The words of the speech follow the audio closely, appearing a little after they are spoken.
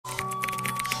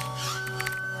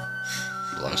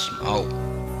Blunt smoke,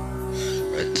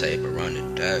 red tape around the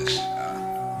decks,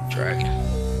 dragon.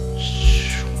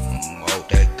 Smoke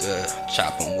that good,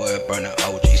 chopping wood, burning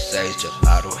OG sage,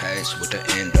 gelato haze with the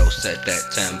endo, set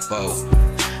that tempo.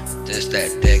 This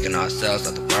that digging ourselves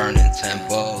out the burning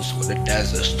tempos, with the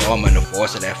desert storm and the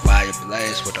force of that fire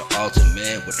blaze, with the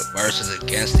ultimate, with the verses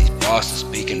against these bosses,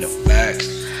 speaking the facts.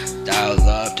 Dial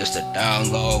up just to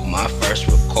download my first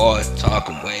record,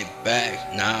 talking way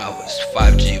back. Now it's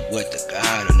 5G with the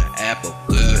God on the Apple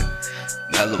good.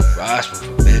 Mellow rocks with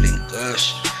forbidden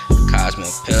gush.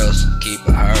 Cosmic pills,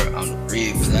 keeping her on the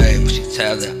replay, but she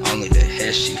telling only the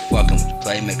hits. She fucking with the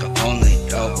playmaker only.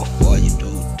 Yo, before you do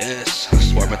this, I'm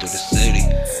swerving through the city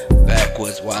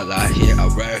backwards while I hear our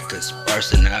records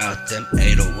bursting out them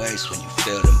 808s when you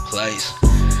feel them plays.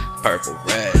 Purple,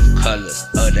 red colors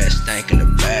of that stank in the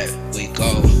back. We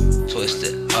gon' twist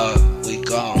it up, we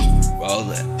gon' roll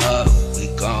it up,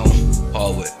 we gon'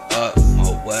 pull it up,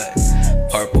 more wet.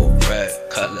 Purple, red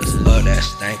colors of that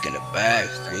stank in the back.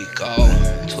 We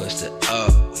gon' twist it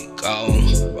up, we gon'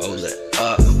 roll it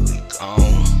up, we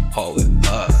gon' pull it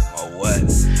up, more wet.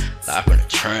 Live in the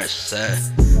trench, set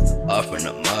up in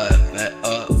the mud, met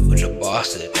up with the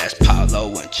bosses. That's Paulo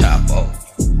and Chapo,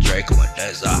 Draco and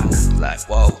Desert. Like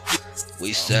whoa,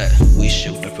 we set, we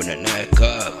shootin' from the neck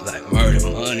up, like murder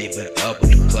money. Been up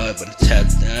with the plug, but I tell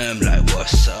them like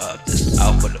what's up. This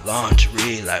out for the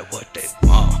laundry, like what they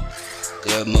want.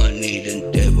 Good money,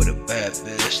 then did with a bad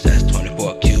bitch. That's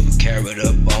 24 cubic carrot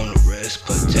up on the wrist.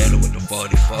 Potato with the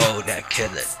 44, that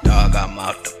killer dog, I'm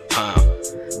out the pound.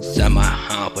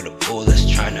 Semi-hump with the bullets,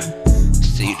 tryna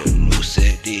see the new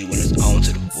city when it's on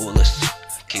to the bullets.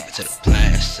 Keep it to the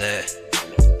plan, said.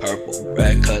 Purple,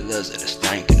 red colors of the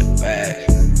stank in the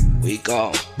bag. We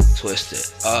gon' twist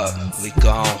it up, we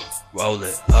gon' roll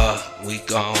it up, we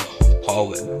gon'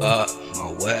 pull it up,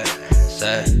 my wet.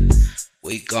 Said,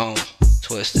 we gon'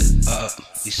 twist it up,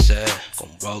 we said,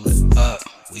 gon' roll it up,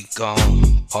 we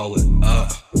gon' pull it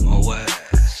up, my wet.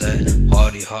 Said,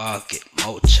 party hard, get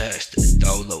more checks, the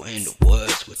dolo in the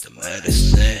woods with the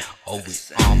medicine,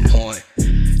 always on point.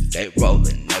 They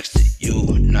rollin' next to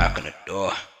you, knock on the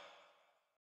door.